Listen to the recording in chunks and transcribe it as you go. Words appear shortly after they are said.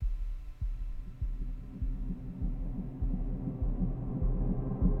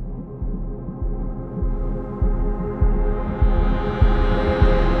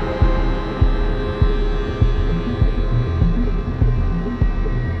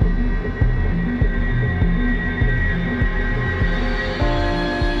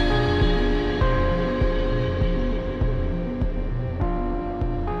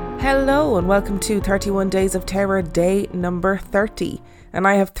Hello and welcome to 31 Days of Terror, day number 30. And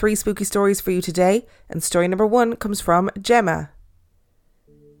I have 3 spooky stories for you today, and story number 1 comes from Gemma.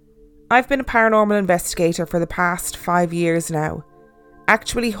 I've been a paranormal investigator for the past 5 years now,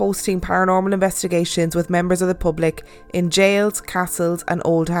 actually hosting paranormal investigations with members of the public in jails, castles and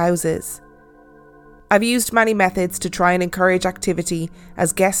old houses. I've used many methods to try and encourage activity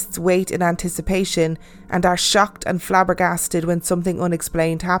as guests wait in anticipation and are shocked and flabbergasted when something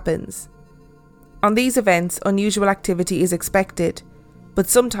unexplained happens. On these events, unusual activity is expected, but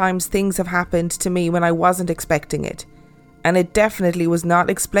sometimes things have happened to me when I wasn't expecting it, and it definitely was not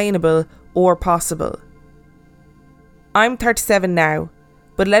explainable or possible. I'm 37 now,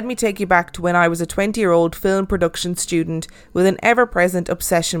 but let me take you back to when I was a 20-year-old film production student with an ever-present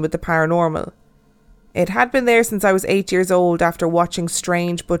obsession with the paranormal. It had been there since I was 8 years old after watching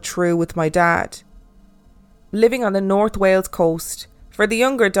Strange But True with my dad. Living on the North Wales coast, for the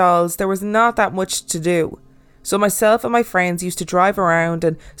younger dolls there was not that much to do, so myself and my friends used to drive around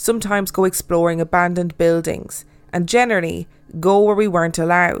and sometimes go exploring abandoned buildings, and generally go where we weren't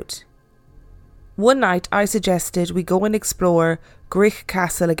allowed. One night I suggested we go and explore Grick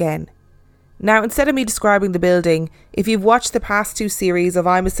Castle again. Now, instead of me describing the building, if you've watched the past 2 series of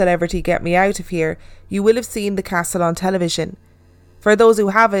I'm a Celebrity, Get Me Out of Here, you will have seen the castle on television. For those who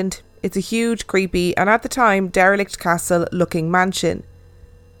haven't, it's a huge, creepy, and at the time, derelict castle-looking mansion.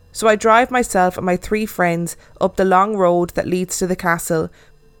 So I drive myself and my 3 friends up the long road that leads to the castle,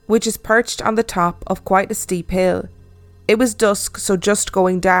 which is perched on the top of quite a steep hill. It was dusk, so just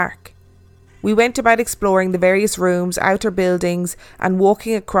going dark. We went about exploring the various rooms, outer buildings, and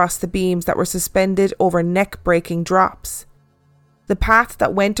walking across the beams that were suspended over neck-breaking drops. The path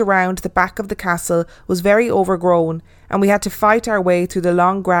that went around the back of the castle was very overgrown, and we had to fight our way through the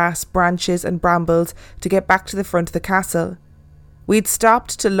long grass, branches and brambles to get back to the front of the castle. We'd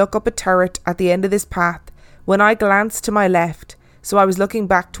stopped to look up a turret at the end of this path when I glanced to my left, so I was looking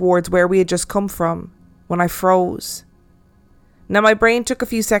back towards where we had just come from, when I froze. Now my brain took a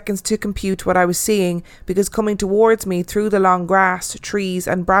few seconds to compute what I was seeing, because coming towards me through the long grass, trees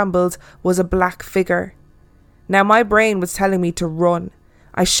and brambles was a black figure. Now my brain was telling me to run.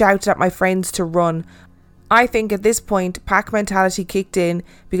 I shouted at my friends to run. I think at this point pack mentality kicked in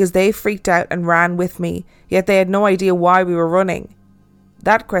because they freaked out and ran with me, yet they had no idea why we were running.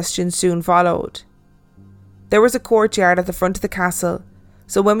 That question soon followed. There was a courtyard at the front of the castle,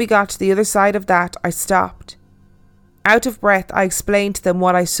 so when we got to the other side of that I stopped. Out of breath, I explained to them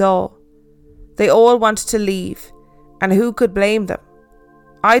what I saw. They all wanted to leave, and who could blame them?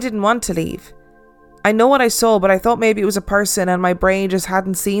 I didn't want to leave. I know what I saw, but I thought maybe it was a person and my brain just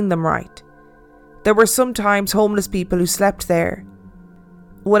hadn't seen them right. There were sometimes homeless people who slept there.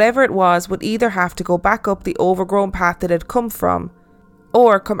 Whatever it was would either have to go back up the overgrown path it had come from,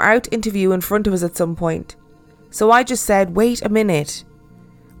 or come out into view in front of us at some point. So I just said, wait a minute.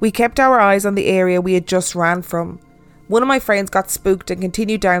 We kept our eyes on the area we had just ran from. One of my friends got spooked and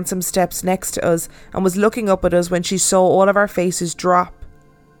continued down some steps next to us and was looking up at us when she saw all of our faces drop.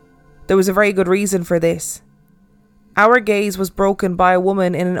 There was a very good reason for this. Our gaze was broken by a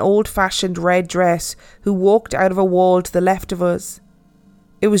woman in an old-fashioned red dress who walked out of a wall to the left of us.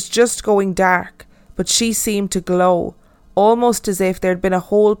 It was just going dark, but she seemed to glow, almost as if there had been a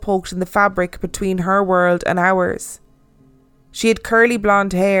hole poked in the fabric between her world and ours. She had curly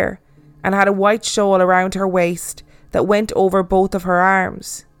blonde hair and had a white shawl around her waist that went over both of her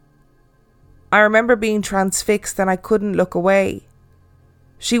arms. I remember being transfixed and I couldn't look away.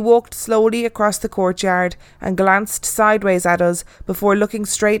 She walked slowly across the courtyard and glanced sideways at us before looking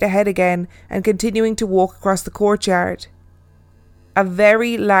straight ahead again and continuing to walk across the courtyard. A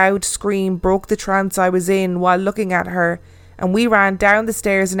very loud scream broke the trance I was in while looking at her, and we ran down the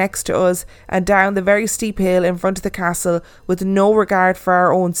stairs next to us and down the very steep hill in front of the castle with no regard for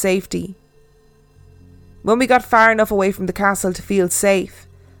our own safety. When we got far enough away from the castle to feel safe,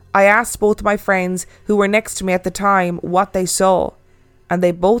 I asked both my friends who were next to me at the time what they saw, and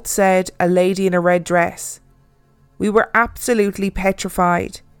they both said a lady in a red dress. We were absolutely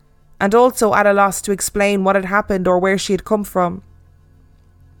petrified, and also at a loss to explain what had happened or where she had come from.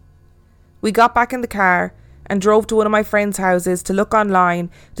 We got back in the car and drove to one of my friends' houses to look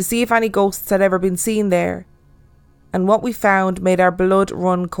online to see if any ghosts had ever been seen there, and what we found made our blood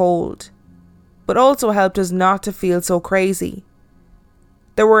run cold, but also helped us not to feel so crazy.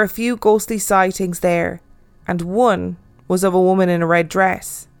 There were a few ghostly sightings there, and one was of a woman in a red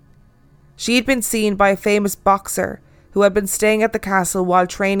dress. She had been seen by a famous boxer who had been staying at the castle while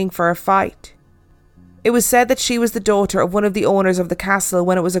training for a fight. It was said that she was the daughter of one of the owners of the castle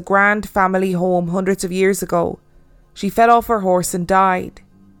when it was a grand family home hundreds of years ago. She fell off her horse and died.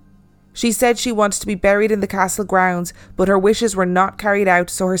 She said she wanted to be buried in the castle grounds, but her wishes were not carried out,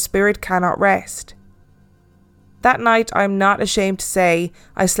 so her spirit cannot rest. That night, I am not ashamed to say,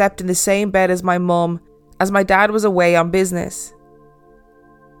 I slept in the same bed as my mum, as my dad was away on business.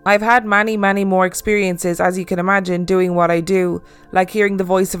 I've had many more experiences, as you can imagine, doing what I do, like hearing the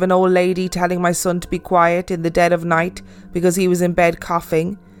voice of an old lady telling my son to be quiet in the dead of night because he was in bed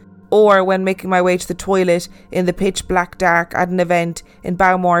coughing, or when making my way to the toilet in the pitch black dark at an event in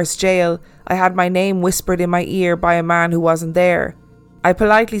Balmorris Jail, I had my name whispered in my ear by a man who wasn't there. I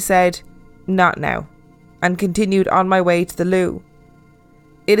politely said, "Not now," and continued on my way to the loo.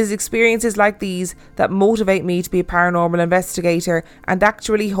 It is experiences like these that motivate me to be a paranormal investigator and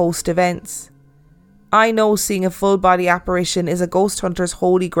actually host events. I know seeing a full body apparition is a ghost hunter's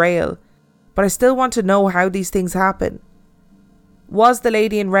holy grail, but I still want to know how these things happen. Was the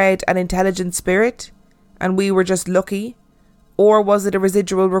lady in red an intelligent spirit, and we were just lucky? Or was it a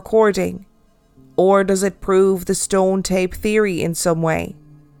residual recording? Or does it prove the stone tape theory in some way?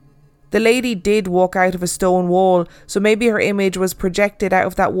 The lady did walk out of a stone wall, so maybe her image was projected out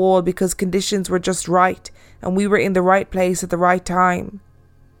of that wall because conditions were just right and we were in the right place at the right time.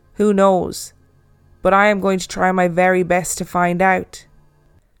 Who knows? But I am going to try my very best to find out.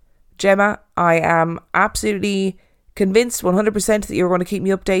 Gemma, I am absolutely convinced 100% that you're going to keep me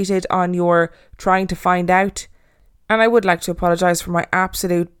updated on your trying to find out. And I would like to apologise for my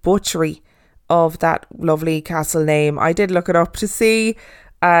absolute butchery of that lovely castle name. I did look it up to see,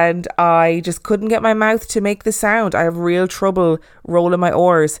 and I just couldn't get my mouth to make the sound. I have real trouble rolling my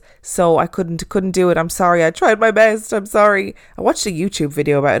R's, so I couldn't do it. I'm sorry. I tried my best. I'm sorry. I watched a YouTube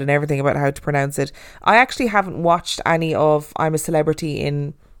video about it and everything about how to pronounce it. I actually haven't watched any of I'm a Celebrity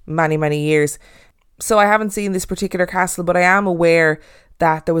in many years, so I haven't seen this particular castle, but I am aware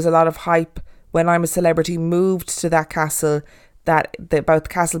that there was a lot of hype when I'm a Celebrity moved to that castle, about the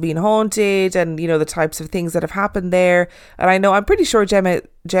castle being haunted and, you know, the types of things that have happened there. And I'm pretty sure Gemma,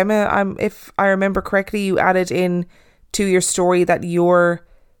 if I remember correctly, you added in to your story that your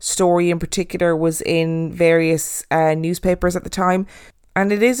story in particular was in various newspapers at the time.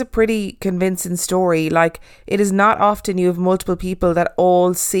 And it is a pretty convincing story. Like, it is not often you have multiple people that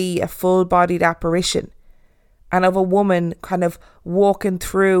all see a full-bodied apparition and of a woman kind of walking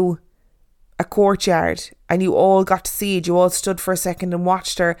through a courtyard, and you all got to see it. You all stood for a second and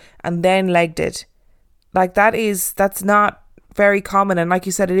watched her and then legged it. Like, that's not very common, and like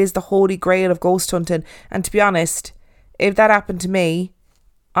you said, it is the holy grail of ghost hunting. And to be honest, if that happened to me,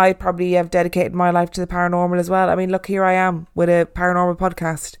 I'd probably have dedicated my life to the paranormal as well. I mean, look, here I am with a paranormal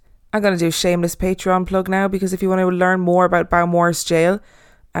podcast. I'm going to do a shameless Patreon plug now, because if you want to learn more about Balmorris Jail,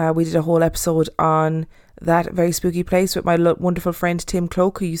 we did a whole episode on that very spooky place with my wonderful friend Tim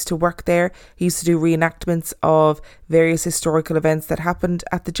Cloak, who used to work there. He used to do reenactments of various historical events that happened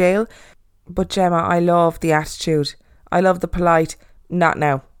at the jail. But Gemma, I love the attitude. I love the polite, not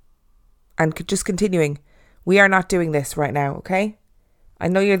now. And just continuing. We are not doing this right now, okay? I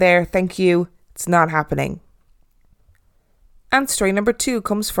know you're there. Thank you. It's not happening. And story number 2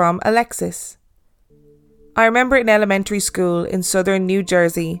 comes from Alexis. I remember in elementary school in southern New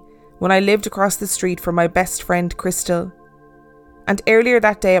Jersey when I lived across the street from my best friend Crystal. And earlier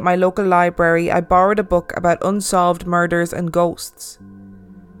that day at my local library, I borrowed a book about unsolved murders and ghosts.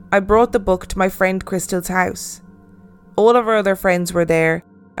 I brought the book to my friend Crystal's house. All of our other friends were there,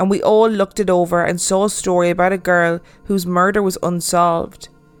 and we all looked it over and saw a story about a girl whose murder was unsolved.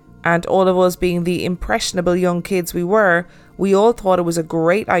 And all of us being the impressionable young kids we were, we all thought it was a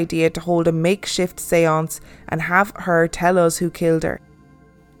great idea to hold a makeshift seance and have her tell us who killed her.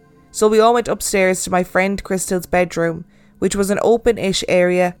 So we all went upstairs to my friend Crystal's bedroom, which was an open-ish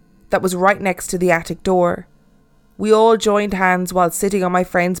area that was right next to the attic door. We all joined hands while sitting on my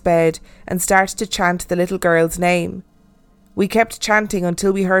friend's bed and started to chant the little girl's name. We kept chanting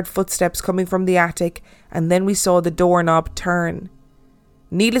until we heard footsteps coming from the attic, and then we saw the doorknob turn.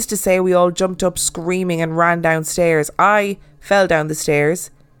 Needless to say, we all jumped up screaming and ran downstairs. I fell down the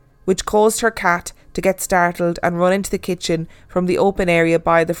stairs, which caused her cat to get startled and run into the kitchen from the open area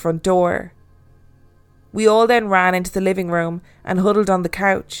by the front door. We all then ran into the living room and huddled on the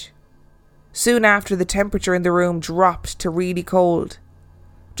couch. Soon after, the temperature in the room dropped to really cold.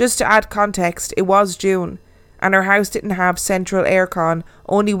 Just to add context, it was June, and our house didn't have central aircon,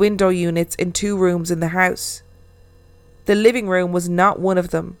 only window units in 2 rooms in the house. The living room was not one of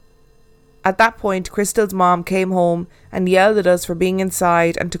them. At that point, Crystal's mom came home and yelled at us for being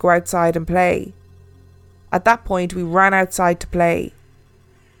inside and to go outside and play. At that point, we ran outside to play.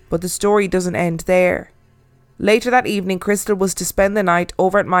 But the story doesn't end there. Later that evening, Crystal was to spend the night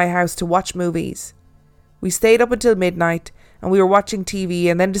over at my house to watch movies. We stayed up until midnight, and we were watching TV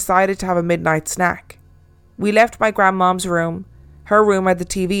and then decided to have a midnight snack. We left my grandmom's room. Her room had the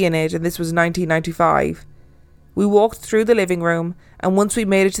TV in it, and this was 1995. We walked through the living room, and once we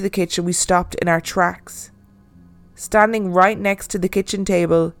made it to the kitchen, we stopped in our tracks. Standing right next to the kitchen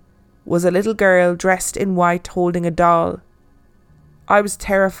table was a little girl dressed in white holding a doll. I was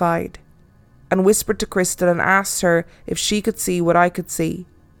terrified and whispered to Crystal and asked her if she could see what I could see.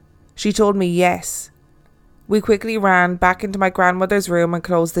 She told me yes. We quickly ran back into my grandmother's room and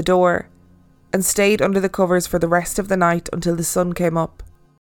closed the door, and stayed under the covers for the rest of the night until the sun came up.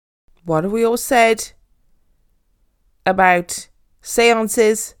 What have we all said about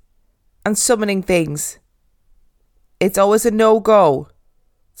seances and summoning things? It's always a no-go.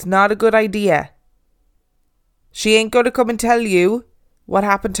 It's not a good idea. She ain't going to come and tell you what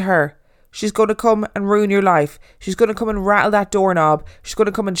happened to her. She's going to come and ruin your life. She's going to come and rattle that doorknob. She's going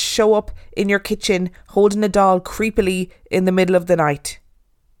to come and show up in your kitchen holding a doll creepily in the middle of the night.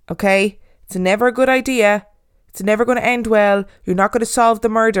 Okay? It's never a good idea. It's never going to end well. You're not going to solve the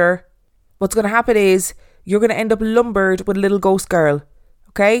murder. What's going to happen is you're going to end up lumbered with a little ghost girl.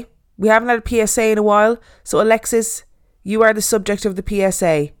 Okay? We haven't had a PSA in a while, so Alexis, you are the subject of the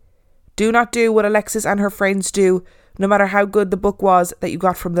PSA. Do not do what Alexis and her friends do, no matter how good the book was that you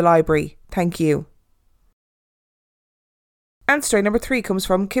got from the library. Thank you. And story number 3 comes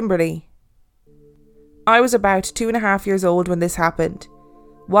from Kimberly. I was about 2.5 years old when this happened.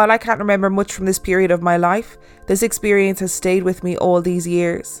 While I can't remember much from this period of my life, this experience has stayed with me all these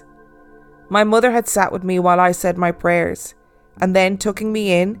years. My mother had sat with me while I said my prayers, and then tucking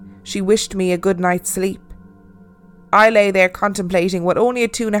me in, she wished me a good night's sleep. I lay there contemplating what only a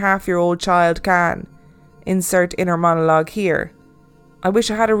 2.5-year-old child can. Insert inner monologue here. I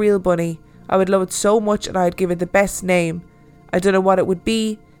wish I had a real bunny. I would love it so much and I'd give it the best name. I don't know what it would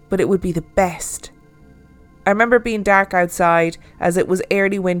be, but it would be the best. I remember being dark outside as it was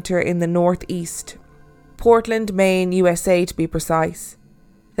early winter in the northeast. Portland, Maine, USA to be precise.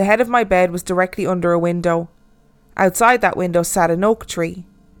 The head of my bed was directly under a window. Outside that window sat an oak tree.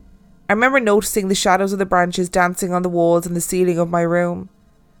 I remember noticing the shadows of the branches dancing on the walls and the ceiling of my room.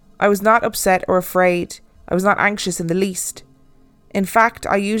 I was not upset or afraid. I was not anxious in the least. In fact,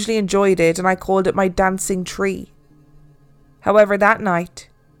 I usually enjoyed it and I called it my dancing tree. However, that night,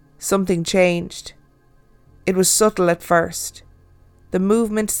 something changed. It was subtle at first. The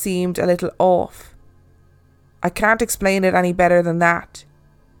movement seemed a little off. I can't explain it any better than that.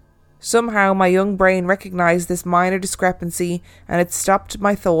 Somehow my young brain recognised this minor discrepancy and it stopped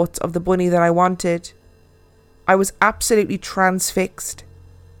my thoughts of the bunny that I wanted. I was absolutely transfixed.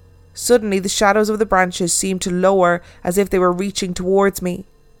 Suddenly the shadows of the branches seemed to lower as if they were reaching towards me.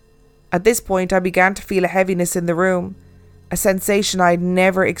 At this point I began to feel a heaviness in the room, a sensation I had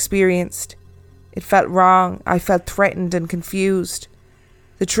never experienced. It felt wrong. I felt threatened and confused.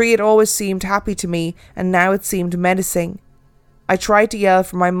 The tree had always seemed happy to me and now it seemed menacing. I tried to yell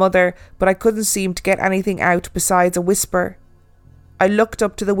for my mother, but I couldn't seem to get anything out besides a whisper. I looked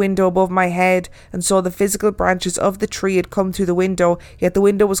up to the window above my head and saw the physical branches of the tree had come through the window, yet the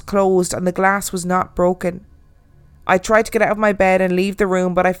window was closed and the glass was not broken. I tried to get out of my bed and leave the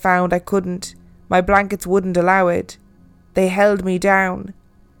room, but I found I couldn't. My blankets wouldn't allow it. They held me down.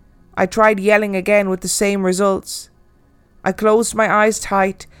 I tried yelling again with the same results. I closed my eyes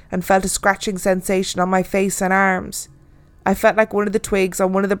tight and felt a scratching sensation on my face and arms. I felt like one of the twigs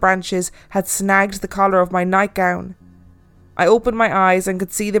on one of the branches had snagged the collar of my nightgown. I opened my eyes and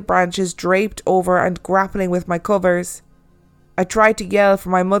could see the branches draped over and grappling with my covers. I tried to yell for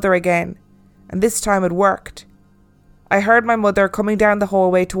my mother again, and this time it worked. I heard my mother coming down the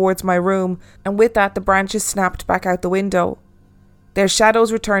hallway towards my room, and with that the branches snapped back out the window. Their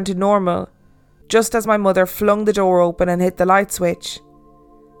shadows returned to normal, just as my mother flung the door open and hit the light switch.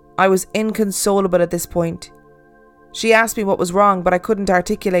 I was inconsolable at this point. She asked me what was wrong, but I couldn't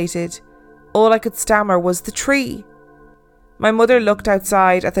articulate it. All I could stammer was the tree. My mother looked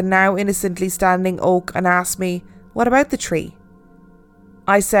outside at the now innocently standing oak and asked me, "What about the tree?"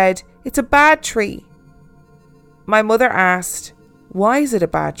 I said, "It's a bad tree." My mother asked, "Why is it a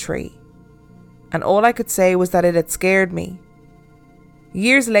bad tree?" And all I could say was that it had scared me.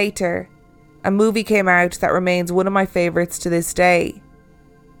 Years later, a movie came out that remains one of my favourites to this day.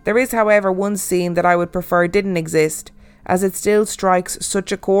 There is, however, one scene that I would prefer didn't exist, as it still strikes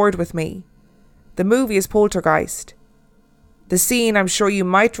such a chord with me. The movie is Poltergeist. The scene I'm sure you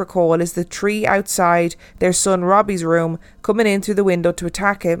might recall is the tree outside their son Robbie's room coming in through the window to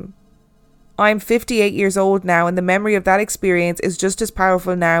attack him. I'm 58 years old now and the memory of that experience is just as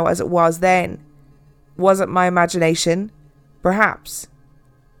powerful now as it was then. Was it my imagination? Perhaps.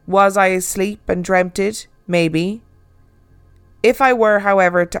 Was I asleep and dreamt it? Maybe. If I were,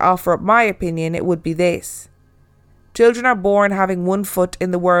 however, to offer up my opinion, it would be this. Children are born having one foot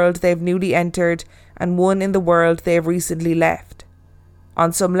in the world they have newly entered and one in the world they have recently left.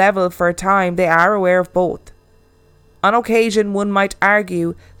 On some level, for a time, they are aware of both. On occasion, one might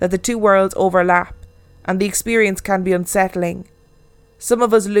argue that the two worlds overlap, and the experience can be unsettling. Some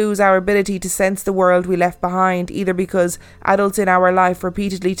of us lose our ability to sense the world we left behind, either because adults in our life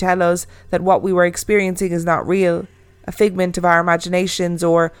repeatedly tell us that what we were experiencing is not real, a figment of our imaginations,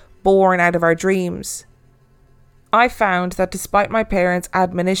 or born out of our dreams. I found that despite my parents'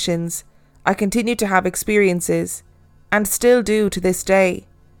 admonitions, I continued to have experiences, and still do to this day.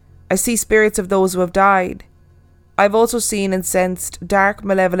 I see spirits of those who have died. I've also seen and sensed dark,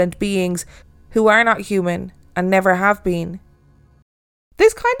 malevolent beings who are not human and never have been.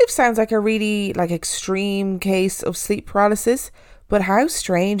 This kind of sounds like a really extreme case of sleep paralysis, but how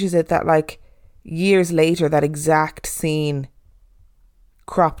strange is it that years later that exact scene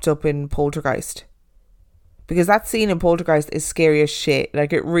cropped up in Poltergeist? Because that scene in Poltergeist is scary as shit.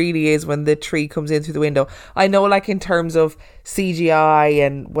 It really is, when the tree comes in through the window. I know in terms of CGI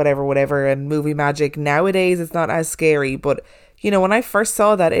and whatever and movie magic, nowadays it's not as scary. But, when I first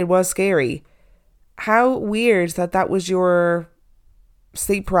saw that, it was scary. How weird that was your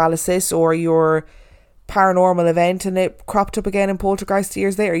sleep paralysis or your paranormal event, and it cropped up again in Poltergeist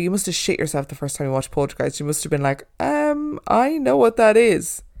years later. You must have shit yourself the first time you watched Poltergeist. You must have been like, I know what that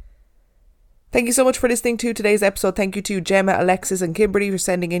is. Thank you so much for listening to today's episode. Thank you to Gemma, Alexis and Kimberly for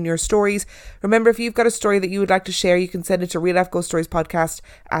sending in your stories. Remember, if you've got a story that you would like to share, you can send it to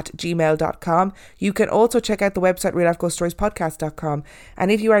reallifeghoststoriespodcast@gmail.com. You can also check out the website reallifeghoststoriespodcast.com.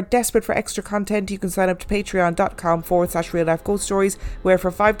 And if you are desperate for extra content, you can sign up to patreon.com/reallifeghoststories, where for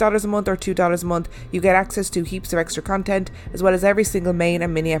 $5 a month or $2 a month, you get access to heaps of extra content, as well as every single main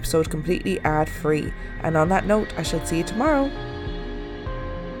and mini episode completely ad-free. And on that note, I shall see you tomorrow.